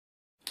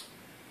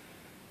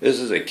This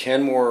is a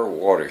Kenmore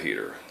water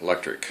heater,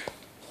 electric.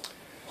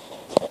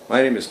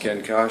 My name is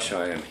Ken Kosh.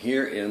 I am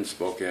here in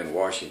Spokane,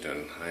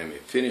 Washington. I am a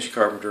finished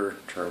carpenter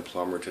turned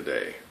plumber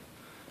today.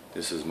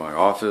 This is my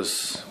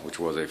office, which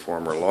was a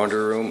former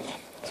laundry room.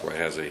 That's why it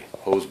has a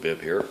hose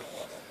bib here.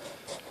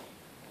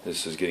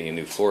 This is getting a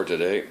new floor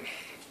today.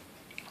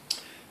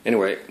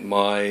 Anyway,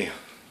 my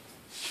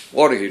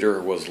water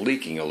heater was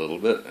leaking a little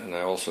bit, and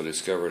I also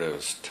discovered there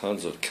was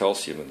tons of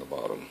calcium in the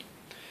bottom.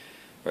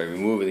 By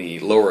removing the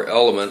lower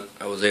element,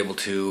 I was able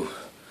to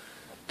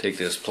take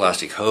this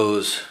plastic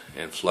hose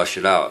and flush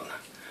it out.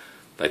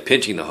 By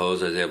pinching the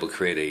hose, I was able to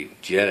create a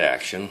jet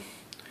action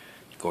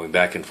going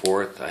back and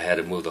forth. I had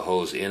to move the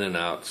hose in and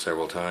out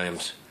several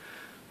times.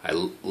 I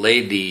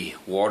laid the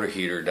water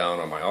heater down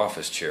on my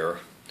office chair,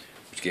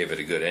 which gave it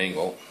a good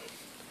angle.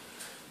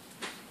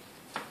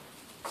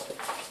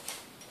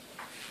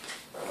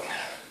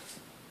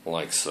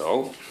 Like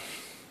so.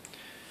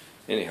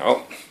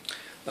 Anyhow,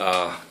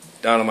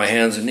 down on my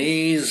hands and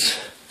knees,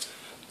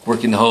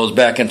 working the hose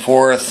back and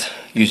forth,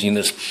 using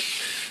this,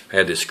 I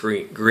had this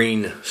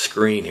green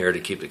screen here to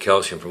keep the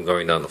calcium from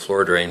going down the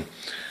floor drain.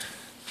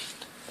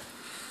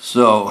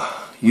 So,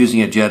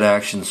 using a jet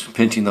action,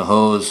 pinching the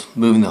hose,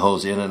 moving the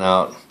hose in and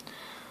out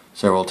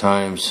several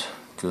times,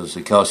 because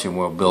the calcium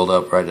will build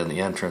up right in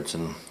the entrance,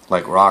 and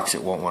like rocks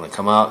it won't want to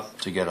come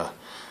out. So you gotta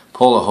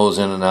pull the hose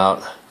in and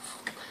out,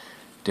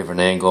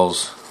 different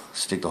angles,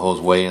 stick the hose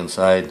way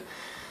inside,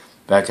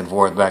 back and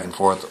forth,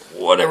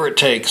 whatever it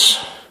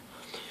takes.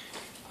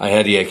 I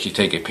had to actually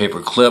take a paper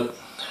clip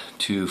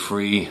to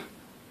free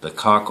the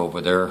cock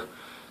over there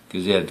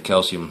because it had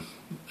calcium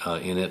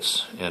in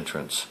its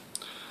entrance.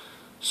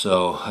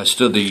 So I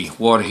stood the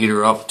water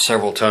heater up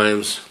several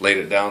times, laid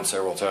it down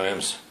several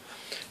times,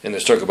 and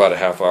this took about a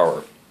half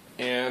hour.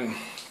 And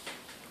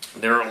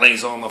there it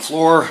lays on the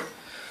floor,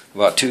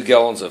 about 2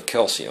 gallons of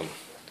calcium.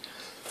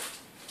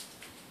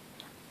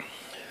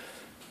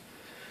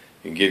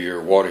 You can give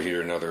your water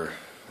heater another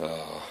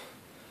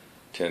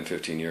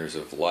 10-15 years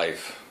of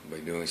life by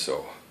doing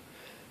so.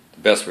 The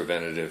best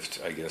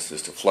preventative, I guess,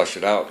 is to flush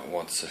it out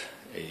once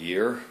a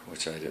year,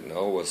 which I didn't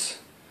know was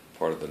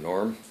part of the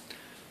norm.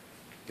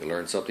 You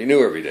learn something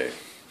new every day.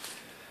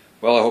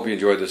 Well, I hope you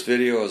enjoyed this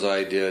video as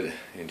I did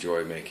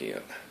enjoy making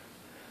it.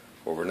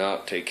 Over and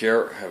out. Take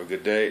care. Have a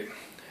good day.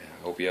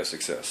 I hope you have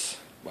success.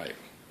 Bye.